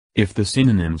If the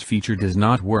synonyms feature does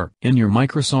not work in your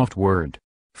Microsoft Word,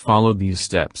 follow these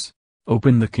steps.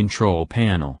 Open the Control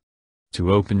Panel.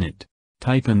 To open it,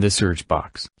 type in the search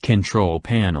box Control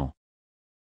Panel.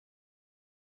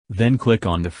 Then click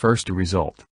on the first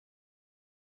result.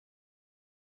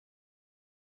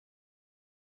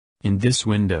 In this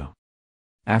window,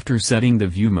 after setting the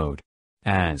view mode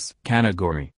as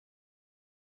Category,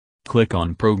 click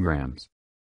on Programs.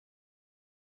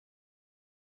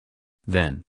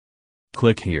 Then,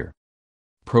 click here,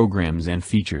 Programs and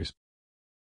Features.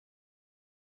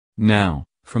 Now,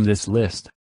 from this list,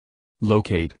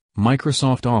 locate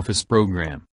Microsoft Office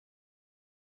program.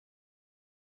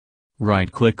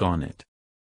 Right-click on it.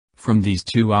 From these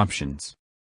two options,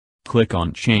 click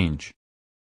on Change.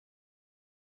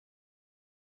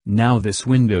 Now this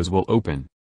window will open.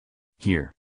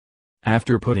 Here,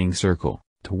 after putting circle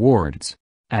towards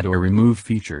Add or Remove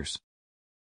Features,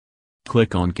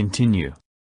 click on Continue.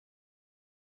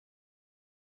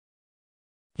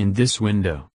 In this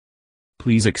window,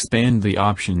 please expand the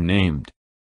option named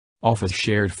Office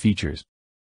Shared Features.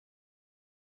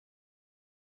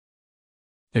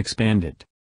 Expand it.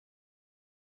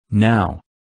 Now,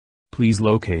 please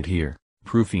locate here,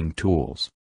 Proofing Tools.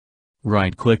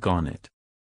 Right-click on it.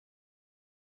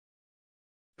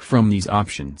 From these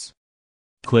options,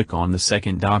 click on the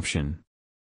second option,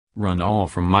 Run All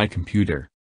from My Computer.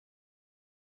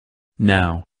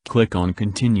 Now, click on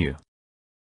Continue.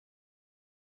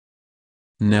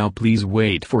 Now please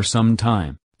wait for some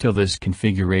time, till this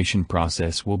configuration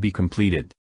process will be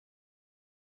completed.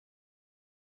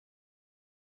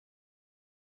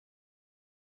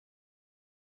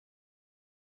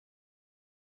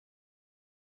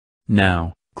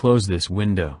 Now, close this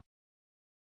window.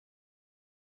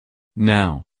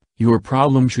 Now, your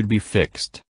problem should be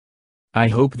fixed. I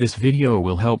hope this video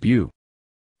will help you.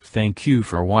 Thank you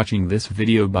for watching this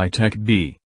video by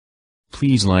TechBee.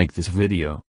 Please like this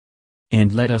video.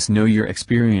 And let us know your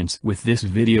experience with this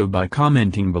video by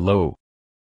commenting below.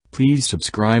 Please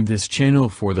subscribe this channel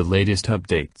for the latest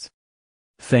updates.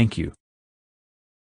 Thank you.